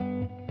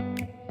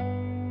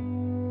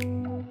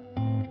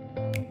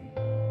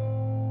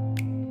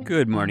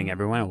Good morning,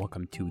 everyone, and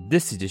welcome to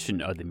this edition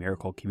of the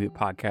Miracle Commute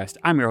Podcast.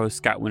 I'm your host,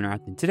 Scott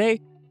Winterroth, and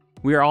today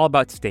we are all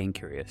about staying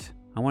curious.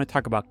 I want to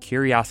talk about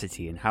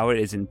curiosity and how it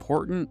is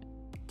important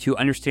to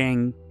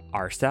understanding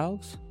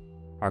ourselves,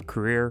 our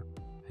career,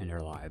 and our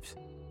lives.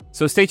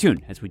 So stay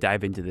tuned as we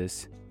dive into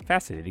this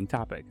fascinating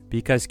topic,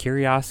 because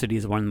curiosity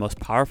is one of the most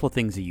powerful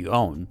things that you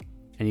own,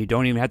 and you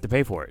don't even have to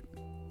pay for it.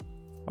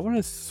 I want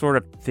to sort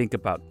of think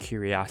about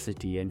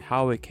curiosity and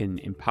how it can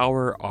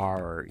empower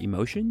our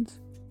emotions,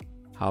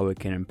 how it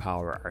can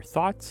empower our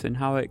thoughts, and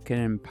how it can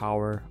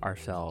empower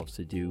ourselves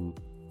to do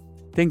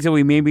things that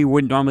we maybe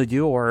wouldn't normally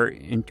do, or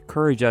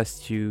encourage us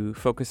to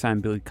focus on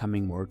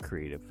becoming more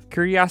creative.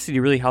 Curiosity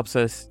really helps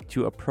us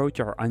to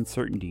approach our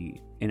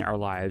uncertainty in our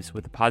lives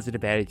with a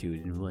positive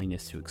attitude and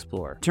willingness to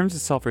explore. In terms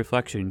of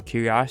self-reflection,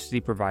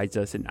 curiosity provides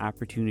us an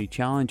opportunity to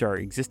challenge our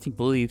existing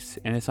beliefs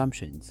and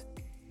assumptions,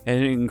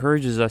 and it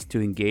encourages us to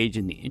engage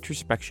in the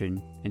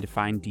introspection and to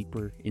find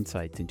deeper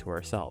insights into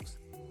ourselves.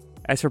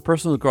 As for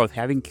personal growth,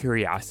 having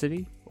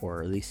curiosity,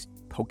 or at least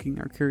poking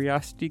our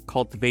curiosity,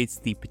 cultivates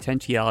the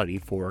potentiality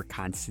for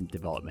constant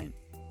development.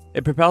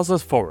 It propels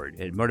us forward,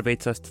 it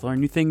motivates us to learn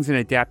new things and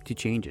adapt to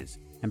changes,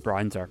 and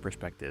broadens our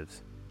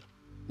perspectives.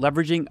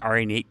 Leveraging our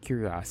innate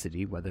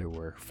curiosity, whether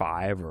we're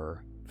 5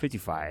 or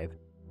 55,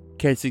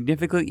 can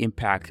significantly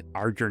impact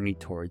our journey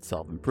towards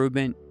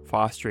self-improvement,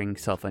 fostering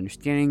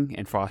self-understanding,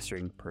 and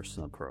fostering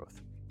personal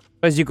growth.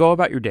 As you go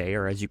about your day,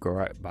 or as you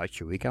go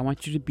about your week, I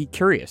want you to be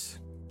curious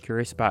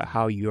about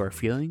how you are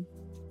feeling,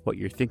 what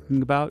you're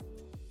thinking about,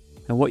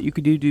 and what you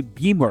could do to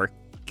be more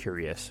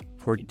curious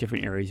for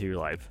different areas of your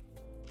life.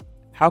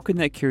 How can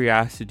that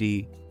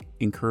curiosity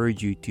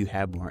encourage you to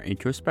have more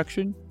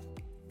introspection?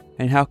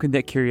 And how can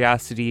that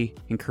curiosity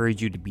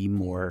encourage you to be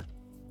more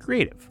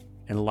creative?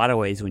 In a lot of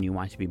ways, when you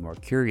want to be more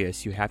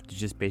curious, you have to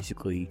just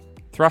basically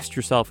thrust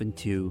yourself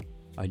into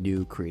a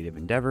new creative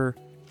endeavor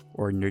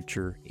or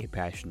nurture a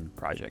passion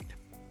project.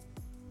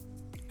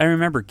 And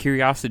remember,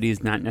 curiosity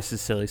is not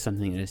necessarily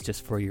something that is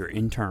just for your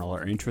internal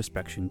or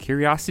introspection.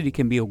 Curiosity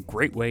can be a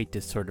great way to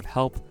sort of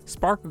help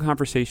spark a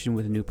conversation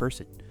with a new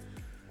person.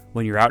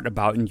 When you're out and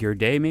about in your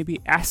day,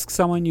 maybe ask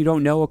someone you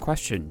don't know a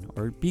question,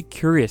 or be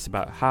curious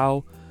about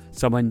how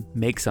someone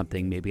makes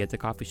something, maybe at the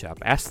coffee shop.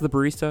 Ask the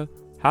barista,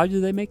 how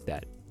do they make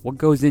that? What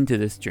goes into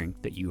this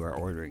drink that you are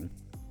ordering?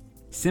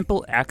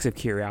 Simple acts of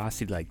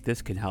curiosity like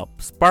this can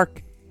help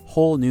spark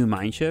whole new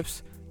mind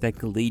shifts that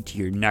can lead to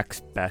your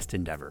next best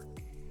endeavor.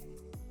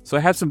 So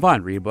have some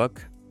fun, read a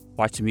book,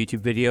 watch some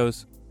YouTube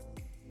videos,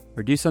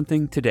 or do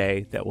something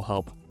today that will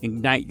help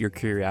ignite your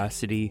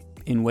curiosity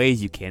in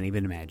ways you can't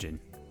even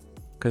imagine.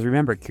 Because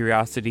remember,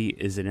 curiosity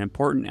is an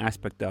important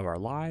aspect of our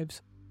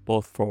lives,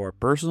 both for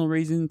personal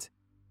reasons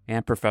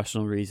and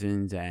professional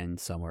reasons, and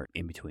somewhere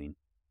in between.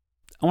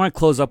 I want to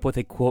close up with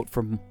a quote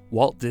from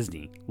Walt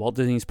Disney. Walt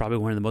Disney is probably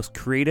one of the most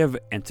creative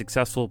and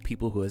successful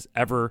people who has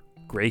ever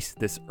graced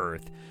this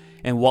earth.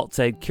 And Walt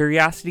said,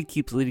 "Curiosity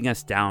keeps leading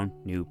us down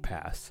new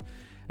paths."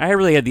 I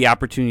really had the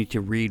opportunity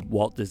to read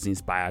Walt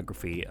Disney's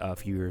biography a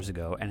few years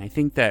ago, and I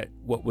think that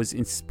what was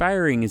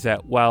inspiring is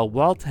that while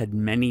Walt had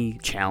many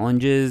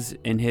challenges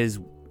in his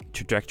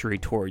trajectory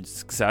towards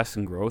success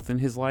and growth in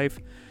his life,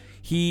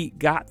 he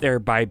got there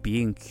by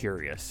being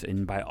curious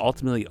and by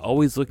ultimately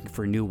always looking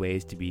for new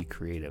ways to be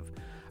creative.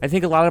 I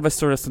think a lot of us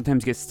sort of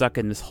sometimes get stuck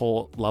in this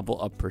whole level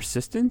of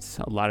persistence.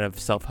 A lot of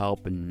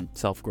self-help and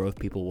self-growth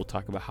people will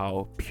talk about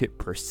how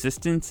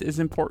persistence is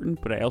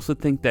important, but I also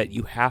think that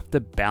you have to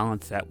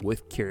balance that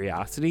with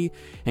curiosity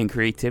and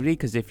creativity,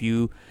 because if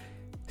you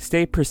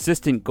stay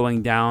persistent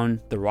going down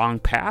the wrong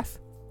path,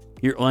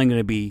 you're only going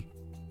to be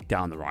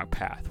down the wrong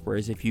path.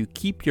 Whereas if you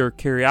keep your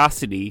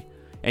curiosity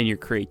and your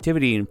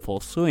creativity in full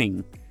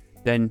swing,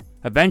 then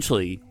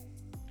eventually,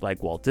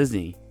 like Walt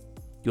Disney,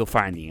 you'll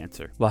find the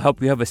answer. Well, I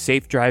hope you have a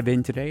safe drive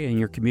in today in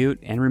your commute.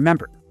 And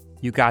remember,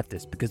 you got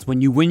this, because when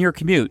you win your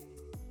commute,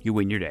 you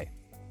win your day.